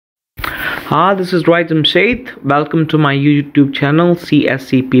This is Raizam Sheth. Welcome to my YouTube channel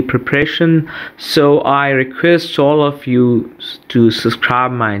CSCP Preparation. So I request all of you to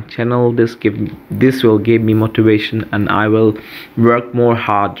subscribe my channel. This will give me motivation, and I will work more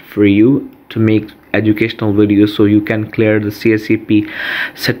hard for you to make educational videos so you can clear the CSCP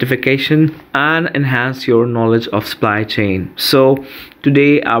certification and enhance your knowledge of supply chain. So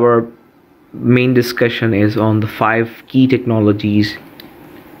today our main discussion is on the 5 key technologies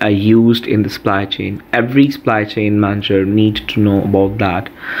used in the supply chain. Every supply chain manager needs to know about that,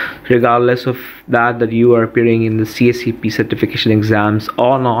 regardless of that you are appearing in the CSCP certification exams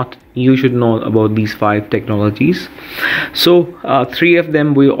or not. You should know about these 5 technologies. So 3 of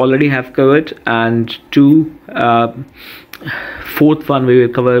them we already have covered, and 2 fourth one we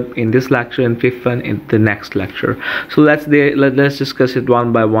will cover in this lecture, and 5th one in the next lecture. So let's discuss it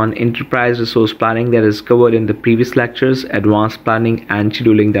one by one. Enterprise resource planning, that is covered in the previous lectures. Advanced planning and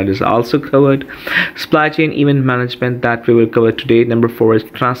scheduling, that is also covered. Supply chain event management, that we will cover today. Number 4 is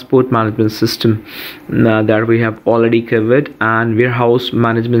transport management system, that we have already covered, and warehouse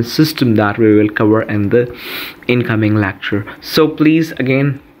management system, that we will cover in the incoming lecture. So please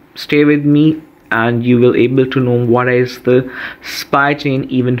again stay with me, and you will able to know what is the supply chain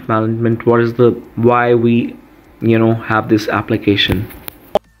event management, why we have this application.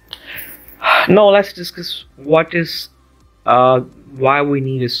 Now let's discuss why we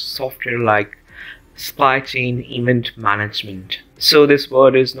need a software like supply chain event management. So this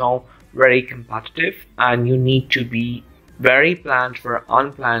word is now very competitive, and you need to be very planned for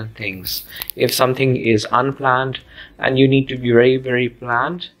unplanned things. If something is unplanned, and you need to be very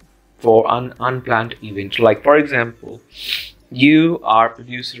planned for an unplanned event. Like for example, you are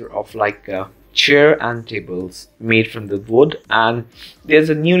producer of like chair and tables made from the wood, and there's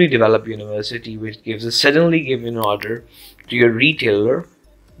a newly developed university which suddenly give an order to your retailer,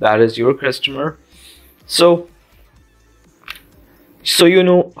 that is your customer. So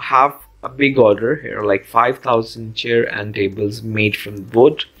have a big order here, like 5,000 chair and tables made from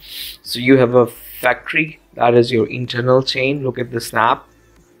wood. So you have a factory, that is your internal chain. Look at the snap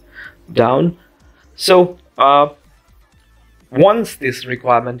down. So once this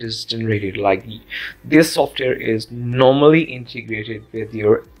requirement is generated, like this software is normally integrated with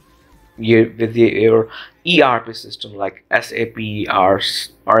your ERP system, like SAP or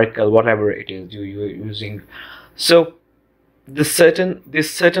Oracle, whatever it is you're using. So this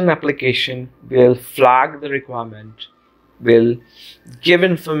certain application will flag the requirement, will give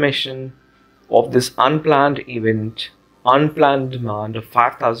information of this unplanned demand of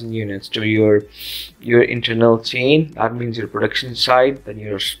 5,000 units to your internal chain. That means your production side, then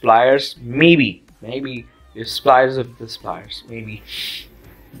your suppliers, maybe your suppliers of the suppliers, maybe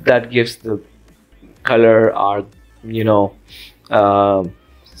that gives the color or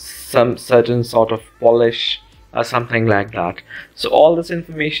some certain sort of polish or something like that. So all this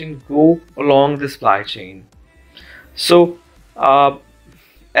information go along the supply chain. So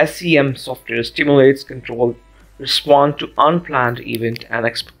SCM software stimulates control, respond to unplanned event and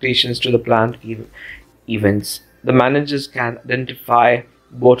expectations to the planned events. The managers can identify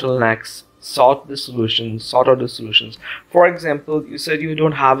bottlenecks, sort out the solutions. For example, you said you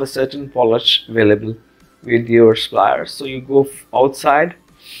don't have a certain polish available with your suppliers, so you go outside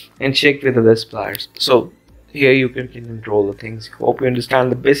and check with other suppliers. So here you can control the things. Hope you understand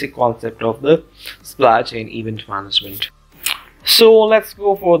the basic concept of the supply chain event management. So let's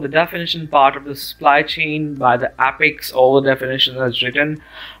go for the definition part of the supply chain by the APEX. All the definition is written.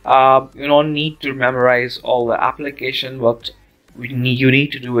 You don't need to memorize all the application. What you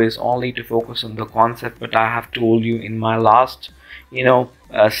need to do is only to focus on the concept. But I have told you in my last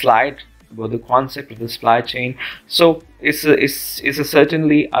slide about the concept of the supply chain. So it's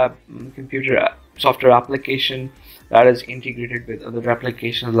certainly a computer software application that is integrated with other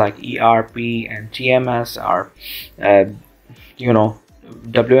applications like ERP and TMS or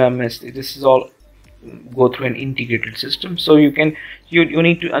WMS. This is all go through an integrated system. So you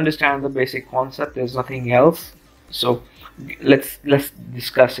need to understand the basic concept. There's nothing else. So let's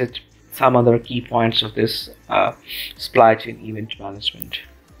discuss it, some other key points of this supply chain event management.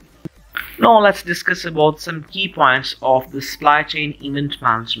 Now let's discuss about some key points of the supply chain event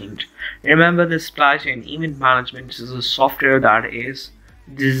management. Remember, the supply chain event management is a software that is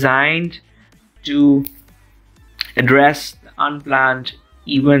designed to address unplanned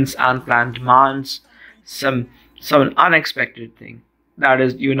events, unplanned demands, some unexpected thing that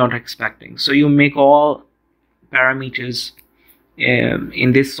is you're not expecting. So you make all parameters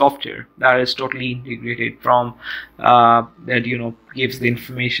in this software that is totally integrated from that gives the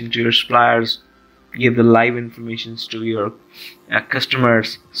information to your suppliers, give the live informations to your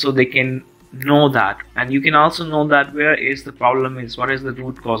customers, so they can know that, and you can also know that where is the problem is, what is the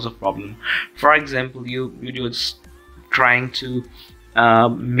root cause of problem. For example, you're just trying to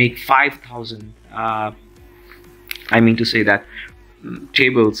make 5,000 I mean to say that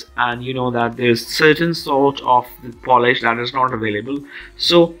tables, and you know that there's certain sort of the polish that is not available.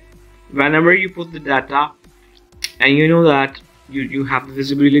 So whenever you put the data and you know that you have the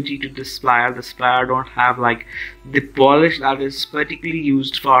visibility to the supplier don't have like the polish that is particularly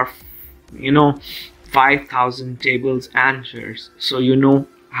used for 5,000 tables and chairs, so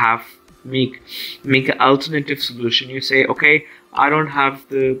have make an alternative solution. You say, okay, I don't have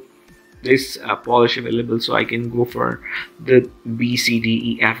this polish available, so I can go for the B, C,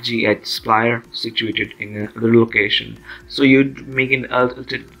 D, E, F, G, H supplier situated in another location. So you make an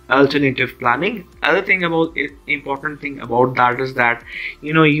alternative planning. Other thing about it, important thing about that is that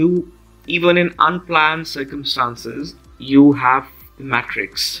you even in unplanned circumstances, you have the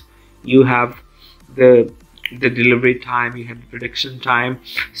metrics, you have the delivery time, you have the production time.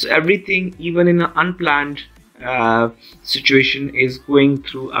 So everything, even in an unplanned situation, is going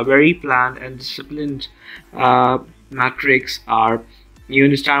through a very planned and disciplined matrix. You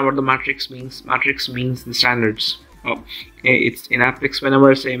understand what the matrix means? Matrix means the standards. It's in Apex,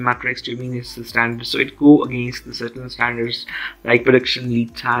 whenever I say matrix, do you mean it's the standard? So it go against the certain standards like production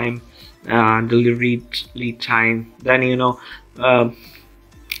lead time, delivery lead time, then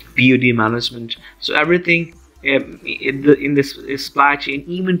PUD management. So everything in this supply chain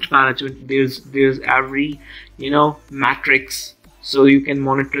event management, there's every matrix, so you can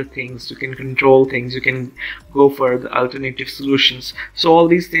monitor things, you can control things, you can go for the alternative solutions. So all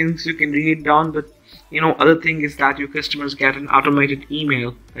these things you can read it down, but other thing is that your customers get an automated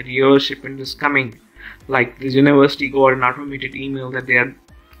email that your shipment is coming. Like the university got an automated email that they're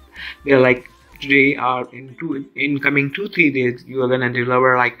like, today are in coming 2-3 days you are gonna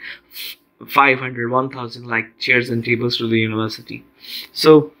deliver like 500 1,000 like chairs and tables to the university.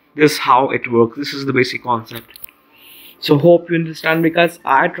 So this is how it works. This is the basic concept. So hope you understand, because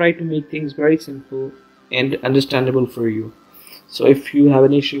I try to make things very simple and understandable for you. So if you have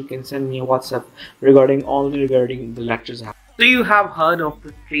an issue, you can send me a WhatsApp regarding the lectures. So you have heard of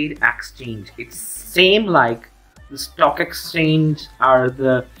the trade exchange. It's same like the stock exchange or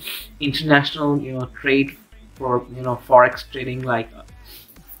the international trade for forex trading, like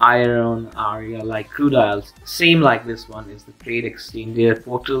iron or like crude oils. Same like this one is the trade exchange. There are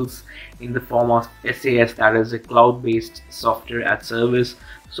portals in the form of SaaS, that is a cloud-based software as service.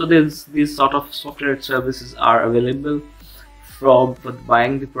 So these sort of software services are available for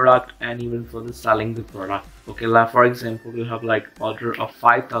buying the product and even for the selling the product. Okay, like for example, you have like order of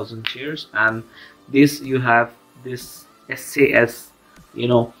 5,000 shares, and this you have this SaaS,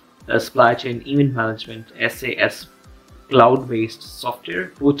 supply chain event management, SaaS cloud-based software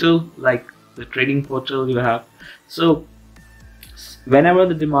portal, like the trading portal you have. So whenever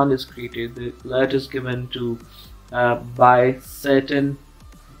the demand is created, the alert is given to buy certain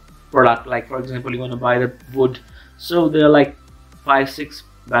product. Like for example, you want to buy the wood, so there are like 5-6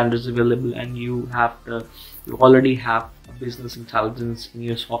 vendors available, and you already have a business intelligence in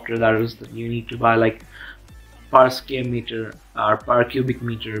your software, that is that you need to buy like per square meter or per cubic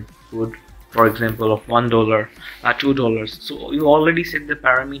meter wood, for example, of $1 or $2. So you already set the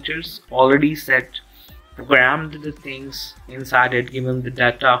parameters, already programmed the things inside it, given the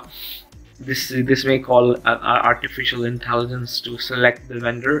data. This may call artificial intelligence to select the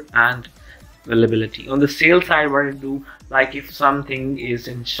vendor and availability. On the sales side, what it do, like if something is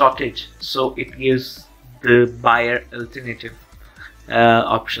in shortage, so it gives the buyer alternative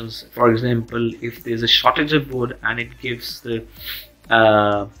options. For example, if there's a shortage of wood, and it gives the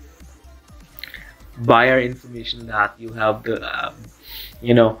buyer information that you have the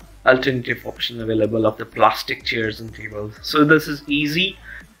alternative option available of the plastic chairs and tables. So this is easy.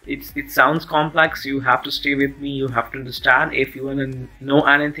 It sounds complex. You have to stay with me, you have to understand. If you want to know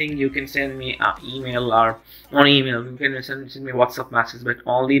anything, you can send me an email, or not email, you can send me WhatsApp message, but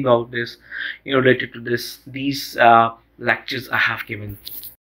only about this related to these lectures I have given.